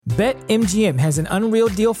BetMGM has an unreal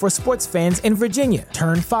deal for sports fans in Virginia.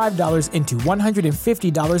 Turn $5 into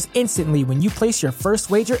 $150 instantly when you place your first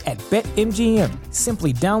wager at BetMGM.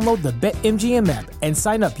 Simply download the BetMGM app and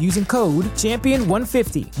sign up using code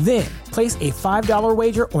Champion150. Then, place a $5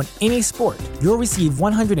 wager on any sport. You'll receive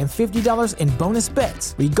 $150 in bonus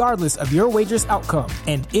bets, regardless of your wager's outcome.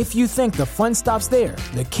 And if you think the fun stops there,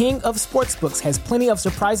 the King of Sportsbooks has plenty of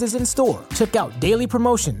surprises in store. Check out daily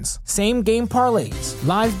promotions, same-game parlays,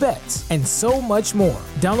 live bets, and so much more.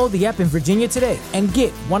 Download the app in Virginia today and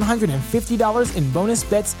get $150 in bonus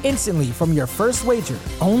bets instantly from your first wager.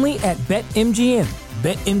 Only at BetMGM.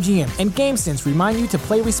 BetMGM and GameSense remind you to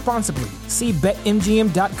play responsibly. See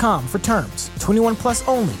BetMGM.com for terms. 21 plus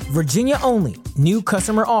only. Virginia only. New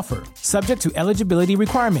customer offer. Subject to eligibility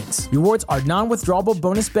requirements. Rewards are non-withdrawable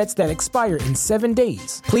bonus bets that expire in 7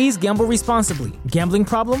 days. Please gamble responsibly. Gambling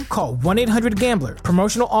problem? Call 1-800-GAMBLER.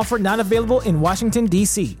 Promotional offer not available in Washington,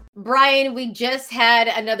 D.C. Brian, we just had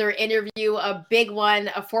another interview, a big one.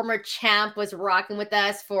 A former champ was rocking with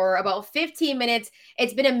us for about 15 minutes.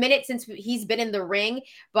 It's been a minute since he's been in the ring,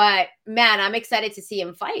 but man, I'm excited to see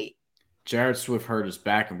him fight. Jarrett Hurd is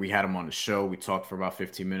back, and we had him on the show. We talked for about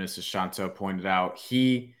 15 minutes, as Chantel pointed out.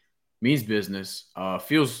 He means business,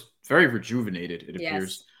 feels very rejuvenated, it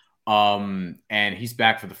appears. And he's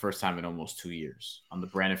back for the first time in almost 2 years on the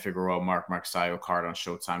Brandon Figueroa, Mark Marcaio card on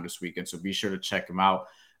Showtime this weekend. So be sure to check him out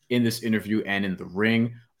in this interview and in the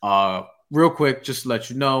ring. Real quick, just to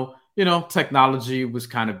let you know, technology was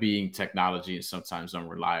kind of being technology and sometimes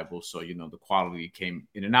unreliable. So, the quality came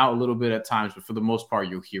in and out a little bit at times, but for the most part,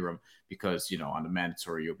 you'll hear them because, on the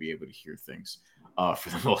mandatory, you'll be able to hear things for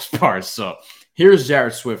the most part. So here's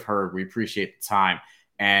Jarrett Hurd. We appreciate the time.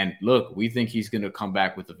 And look, we think he's going to come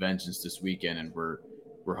back with a vengeance this weekend, and we're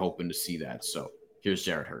hoping to see that. So here's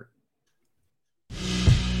Jarrett Hurd.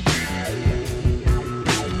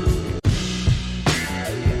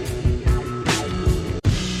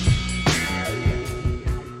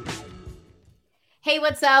 Hey,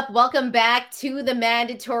 what's up? Welcome back to the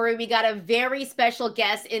Mandatory. We got a very special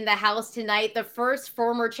guest in the house tonight, the first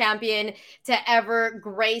former champion to ever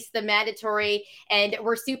grace the Mandatory, and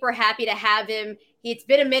we're super happy to have him. It's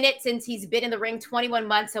been a minute since he's been in the ring, 21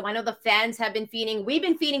 months, so I know the fans have been fiending. We've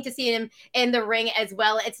been fiending to see him in the ring as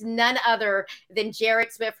well. It's none other than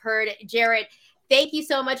Jarrett Hurd. Jarrett, thank you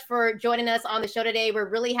so much for joining us on the show today. We're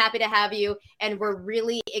really happy to have you, and we're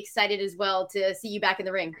really excited as well to see you back in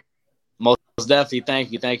the ring. Most definitely.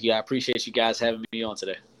 Thank you. I appreciate you guys having me on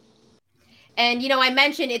today. And, I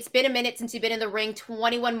mentioned it's been a minute since you've been in the ring,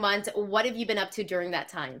 21 months. What have you been up to during that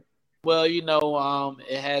time? Well,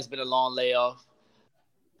 it has been a long layoff.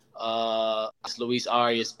 Luis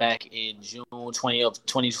Arias back in June 20 of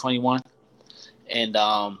 2021. And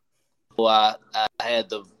I had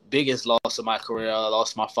the biggest loss of my career. I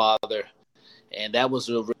lost my father. And that was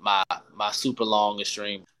my super long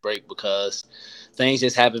extreme break because things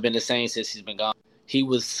just haven't been the same since he's been gone. He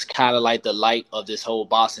was kind of like the light of this whole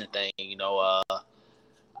boxing thing. I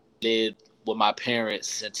lived with my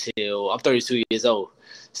parents until I'm 32 years old.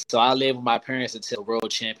 So I lived with my parents until world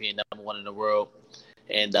champion, number one in the world.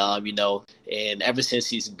 And, and ever since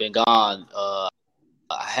he's been gone, I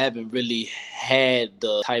haven't really had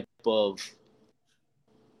the type of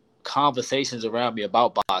conversations around me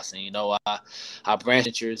about boxing. I branched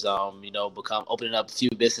ventures, opening up a few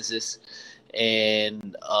businesses.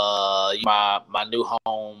 And my new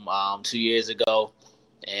home 2 years ago,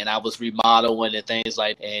 and I was remodeling and things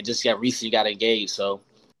and just recently got engaged. So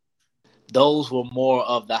those were more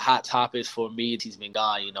of the hot topics for me. He's been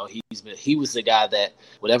gone. He was the guy that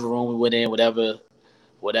whatever room we went in, whatever,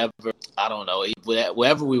 I don't know,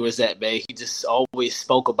 wherever we was at, man, he just always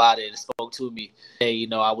spoke about it and spoke to me. Hey,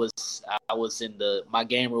 I was in my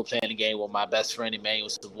game room playing the game with my best friend Emmanuel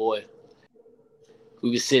Savoy. We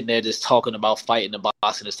were sitting there just talking about fighting and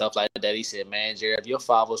boxing and stuff like that. He said, man, Jared, if your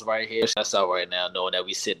father was right here, that's all right now, knowing that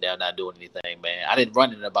we sit down not doing anything, man. I didn't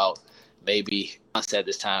run in about maybe months at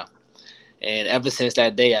this time. And ever since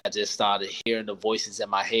that day, I just started hearing the voices in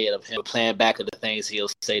my head of him playing back of the things he'll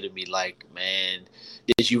say to me, like, man,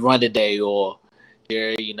 did you run today? Or,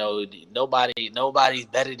 nobody's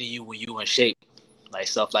better than you when you in shape. Like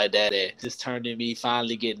stuff like that. It just turned to me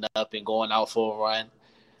finally getting up and going out for a run.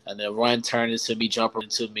 And the run turned into me jumping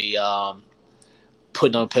into me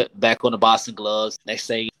putting back on the boxing gloves. Next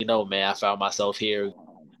thing you know, man, I found myself here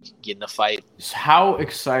getting a fight. How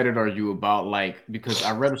excited are you about, because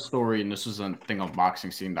I read a story, and this was a thing on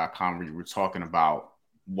boxingscene.com where you were talking about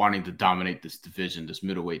wanting to dominate this division, this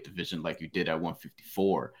middleweight division, like you did at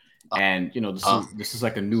 154. And, this is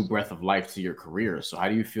like a new breath of life to your career. So how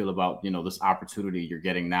do you feel about, this opportunity you're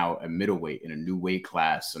getting now at middleweight in a new weight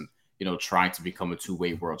class and, trying to become a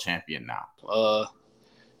two-weight world champion now?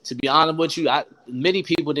 To be honest with you, many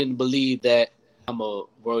people didn't believe that I'm a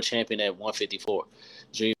world champion at 154,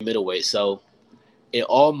 junior middleweight. So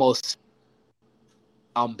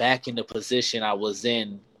I'm back in the position I was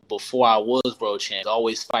in before I was world champion,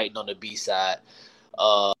 always fighting on the B side.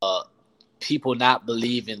 People not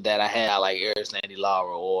believing that I had like Erislandy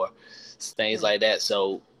Lara or things like that.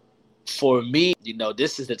 So for me,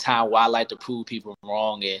 this is the time where I like to prove people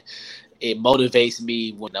wrong, and it motivates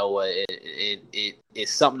me.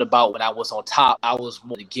 It's something about when I was on top, I was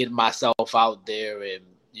more getting myself out there and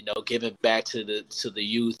giving back to the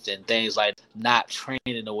youth and things like not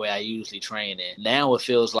training the way I usually train. And now it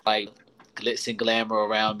feels like glitz and glamour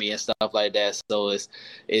around me and stuff like that. So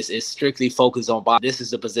it's strictly focused on body. This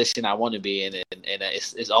is the position I want to be in, and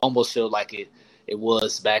it's almost feel like it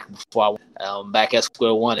was back before I back at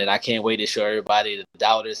square one. And I can't wait to show everybody, the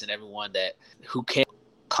doubters and everyone who can't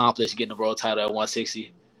accomplish getting the world title at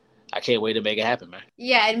 160. I can't wait to make it happen, man.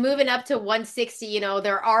 Yeah, and moving up to 160,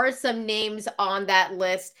 there are some names on that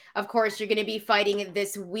list. Of course, you're going to be fighting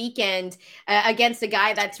this weekend against a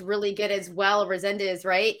guy that's really good as well, Resendez,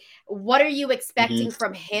 right? What are you expecting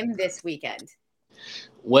from him this weekend?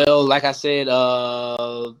 Well, like I said,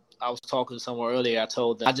 I was talking to someone earlier. I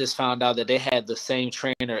told them I just found out that they had the same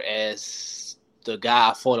trainer as the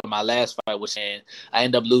guy I fought in my last fight, and I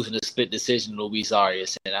ended up losing a split decision to Luis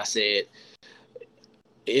Arias. And I said,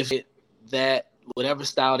 whatever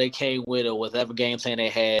style they came with or whatever game plan they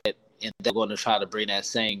had, and they're going to try to bring that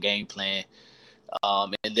same game plan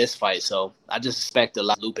in this fight. So I just expect a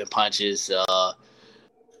lot of looping punches,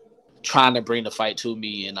 trying to bring the fight to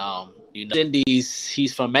me. And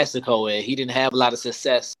he's from Mexico and he didn't have a lot of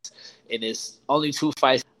success in his only 2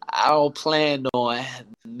 fights. I don't plan on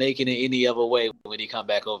making it any other way when he come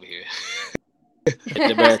back over here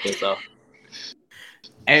in America. So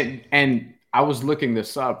and I was looking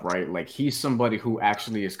this up, right? Like he's somebody who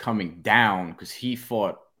actually is coming down because he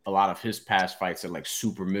fought a lot of his past fights at like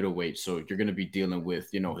super middleweight. So you're going to be dealing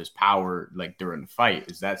with, his power like during the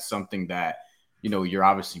fight. Is that something that, you're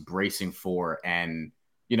obviously bracing for? And,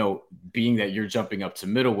 being that you're jumping up to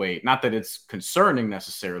middleweight, not that it's concerning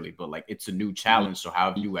necessarily, but like it's a new challenge. So how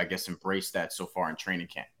have you, I guess, embraced that so far in training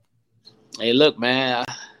camp? Hey, look, man,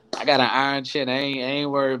 I got an iron chin. I ain't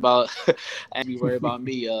worried about,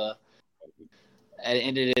 me. At the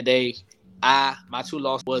end of the day, my 2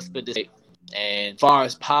 losses was split this. And as far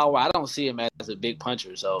as power, I don't see him as a big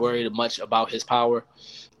puncher, so worried much about his power.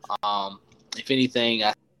 If anything,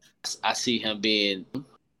 I see him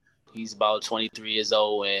he's about 23 years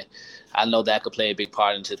old, and I know that could play a big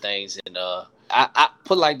part into things. And I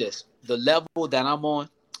put it like this: the level that I'm on,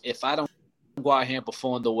 if I don't go out here and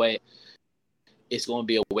perform the way, it's going to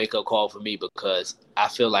be a wake-up call for me because I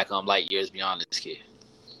feel like I'm light years beyond this kid.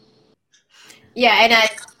 Yeah, and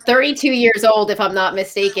at 32 years old, if I'm not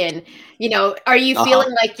mistaken, are you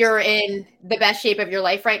feeling like you're in the best shape of your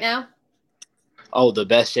life right now? Oh, the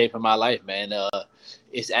best shape of my life, man.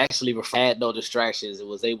 It's actually I had no distractions. It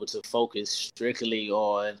was able to focus strictly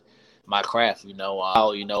on my craft.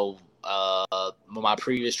 My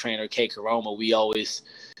previous trainer, Kay Karoma,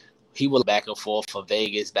 he was back and forth from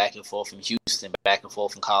Vegas, back and forth from Houston, back and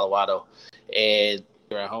forth from Colorado, and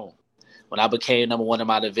here at home. When I became number 1 in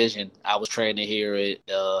my division, I was training here in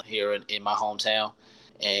my hometown.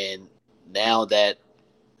 And now that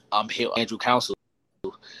I'm here, Andrew Council,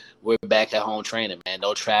 we're back at home training, man.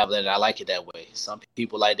 No traveling. I like it that way. Some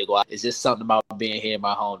people like to go out. It's just something about being here in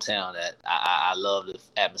my hometown that I love the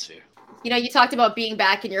atmosphere. You talked about being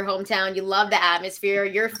back in your hometown. You love the atmosphere.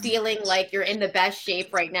 You're feeling like you're in the best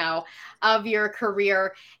shape right now of your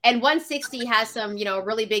career. And 160 has some,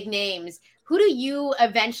 really big names. Who do you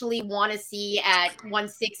eventually want to see at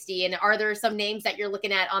 160? And are there some names that you're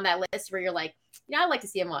looking at on that list where you're like, I'd like to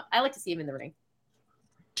see him I like to see him in the ring?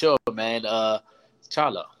 Sure, man.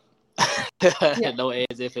 Charlo. Yeah. No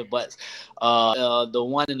ands, if and buts. The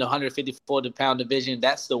one in the 154-pound division,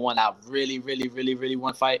 that's the one I really, really, really, really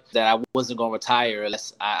want to fight. That I wasn't going to retire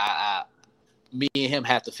unless me and him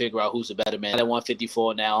have to figure out who's the better man. At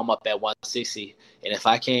 154 now, I'm up at 160. And if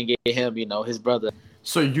I can't get him, his brother.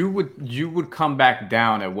 So you would come back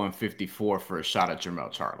down at 154 for a shot at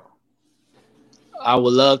Jermell Charlo? I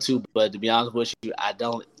would love to, but to be honest with you, I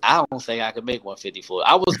don't think I could make 154.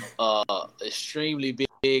 I was extremely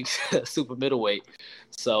big super middleweight.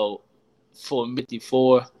 So for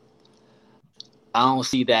 54, I don't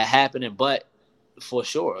see that happening, but for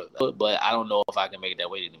sure. But I don't know if I can make that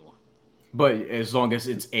weight anymore. But as long as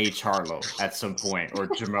it's a Charlo at some point, or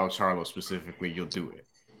Jermell Charlo specifically, you'll do it.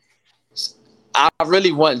 I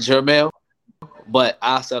really want Jermell, but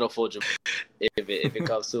I'll settle for Jermell if it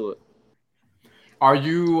comes to it. Are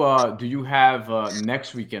you? Do you have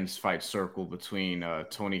next weekend's fight circle between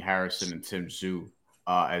Tony Harrison and Tim Tszyu?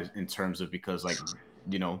 As in terms of, because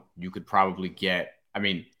you could probably get. I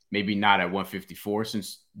mean, maybe not at 154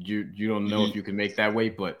 since you don't know if you can make that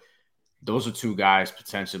weight, but those are two guys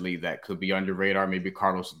potentially that could be on your radar. Maybe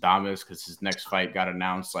Carlos Adames, because his next fight got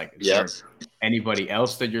announced. Like, is there anybody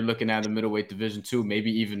else that you're looking at in the middleweight division too?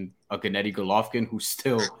 Maybe even a Gennady Golovkin, who's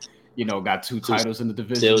still, got 2 titles in the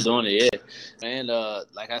division. Still doing it, yeah. Man,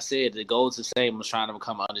 like I said, the goal is the same. I'm trying to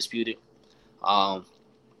become undisputed.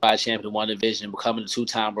 Fight champion, one division, becoming a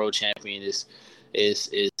 2-time world champion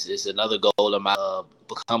is another goal of my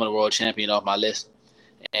becoming a world champion off my list.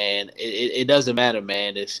 And it doesn't matter,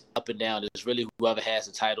 man. It's up and down. It's really whoever has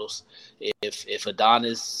the titles. If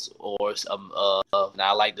Adonis or and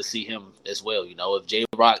I like to see him as well. If J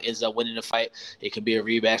Rock ends up winning the fight, it could be a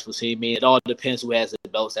rematch between me. It all depends who has the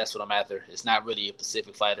belts. That's what I'm after. It's not really a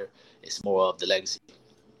Pacific fighter. It's more of the legacy.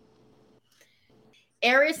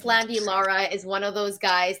 Eris Landy Lara is one of those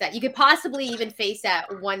guys that you could possibly even face at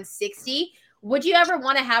 160. Would you ever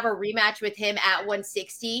want to have a rematch with him at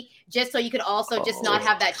 160 just so you could also just not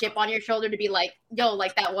have that chip on your shoulder to be like, yo,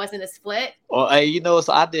 like that wasn't a split? Well, hey,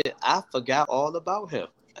 so I forgot all about him.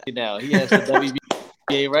 He has the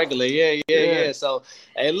WBA regular. Yeah. So,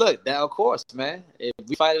 hey, look, now, of course, man, if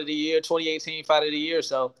we fight of the year, 2018 fight of the year,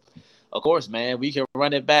 so, of course, man, we can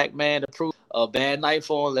run it back, man, to prove a bad night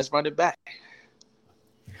for him. Let's run it back.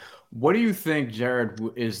 What do you think, Jarrett,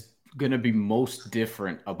 is going to be most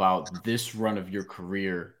different about this run of your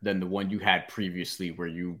career than the one you had previously where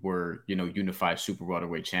you were, unified super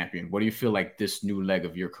welterweight champion? What do you feel like this new leg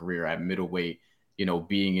of your career at middleweight,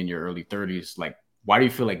 being in your early 30s, like, why do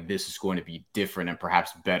you feel like this is going to be different and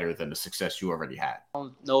perhaps better than the success you already had? I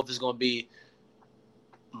don't know if it's going to be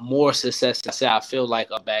more success. I feel like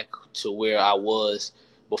I'm back to where I was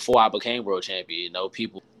before I became world champion.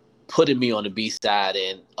 People putting me on the B side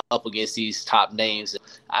and up against these top names.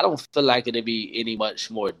 I don't feel like it'll be any much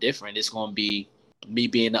more different. It's going to be me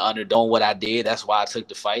being the underdog, what I did. That's why I took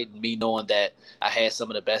the fight. Me knowing that I had some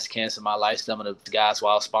of the best camps in my life, some of the guys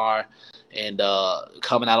while sparring, and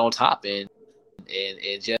coming out on top and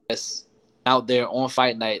just out there on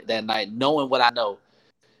fight night that night, knowing what I know.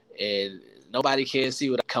 And nobody can see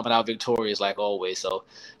what I'm coming out victorious like always. So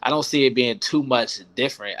I don't see it being too much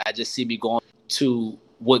different. I just see me going to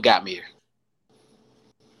what got me here.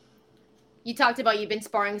 You talked about you've been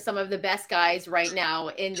sparring some of the best guys right now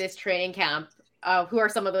in this training camp. Who are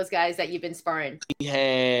some of those guys that you've been sparring? We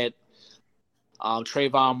had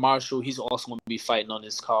Trayvon Marshall. He's also going to be fighting on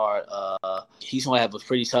this card. He's going to have a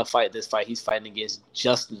pretty tough fight this fight. He's fighting against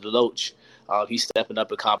Justin DeLoach. He's stepping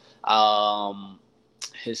up in comp.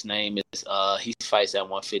 His name is he fights at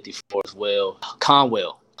 154 as well.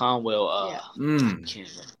 Conwell.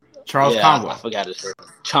 Charles Conwell. I forgot his name.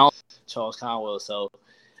 Charles Conwell. So,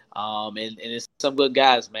 and it's some good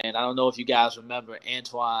guys, man. I don't know if you guys remember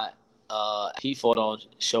Antoine. He fought on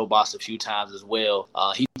Showbox a few times as well.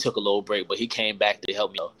 He took a little break, but he came back to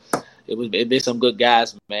help me. It been some good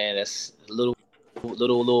guys, man. That's a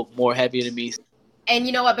little more heavier than me. And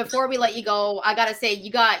you know what? Before we let you go, I gotta say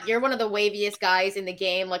you're one of the waviest guys in the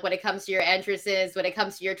game. Like when it comes to your entrances, when it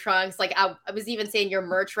comes to your trunks. Like I was even saying, your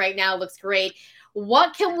merch right now looks great.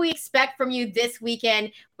 What can we expect from you this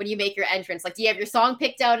weekend when you make your entrance? Like, do you have your song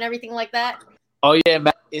picked out and everything like that? Oh yeah,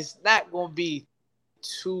 man. It's not gonna be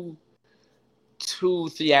too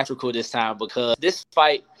theatrical this time because this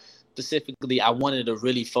fight specifically, I wanted to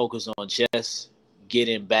really focus on just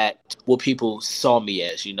getting back to what people saw me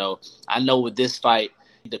as. I know with this fight,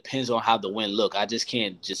 it depends on how the win look. I just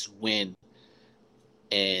can't just win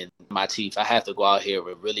and my teeth. I have to go out here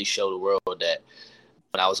and really show the world that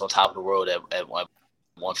when I was on top of the world at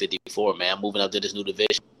 154, man, I'm moving up to this new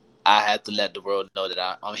division. I had to let the world know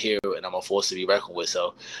that I'm here and I'm a force to be reckoned with.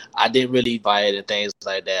 So I didn't really buy it and things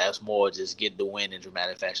like that. It's more just get the win in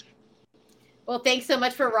dramatic fashion. Well, thanks so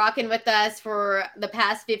much for rocking with us for the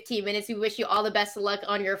past 15 minutes. We wish you all the best of luck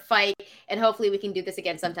on your fight, and hopefully we can do this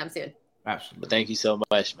again sometime soon. Absolutely. Thank you so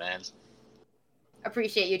much, man.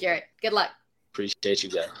 Appreciate you, Jarrett. Good luck. Appreciate you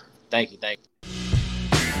guys. Thank you.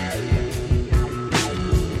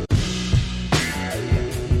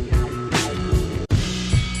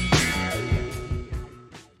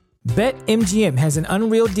 BetMGM has an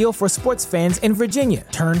unreal deal for sports fans in Virginia.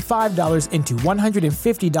 Turn $5 into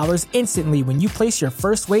 $150 instantly when you place your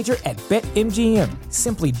first wager at BetMGM.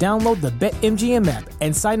 Simply download the BetMGM app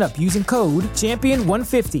and sign up using code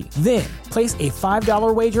Champion150. Then, Place a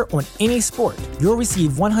 $5 wager on any sport. You'll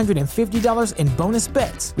receive $150 in bonus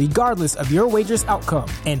bets, regardless of your wager's outcome.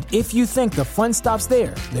 And if you think the fun stops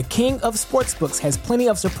there, the King of Sportsbooks has plenty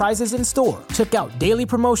of surprises in store. Check out daily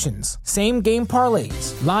promotions, same-game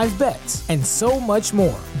parlays, live bets, and so much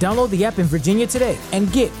more. Download the app in Virginia today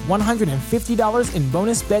and get $150 in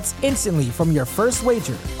bonus bets instantly from your first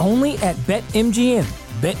wager. Only at BetMGM.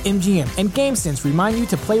 BetMGM and GameSense remind you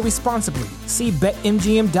to play responsibly. See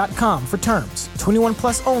BetMGM.com for terms. 21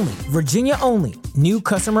 plus only. Virginia only. New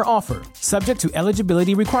customer offer. Subject to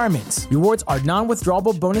eligibility requirements. Rewards are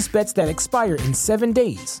non-withdrawable bonus bets that expire in 7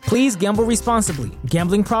 days. Please gamble responsibly.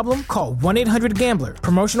 Gambling problem? Call 1-800-GAMBLER.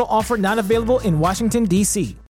 Promotional offer not available in Washington, D.C.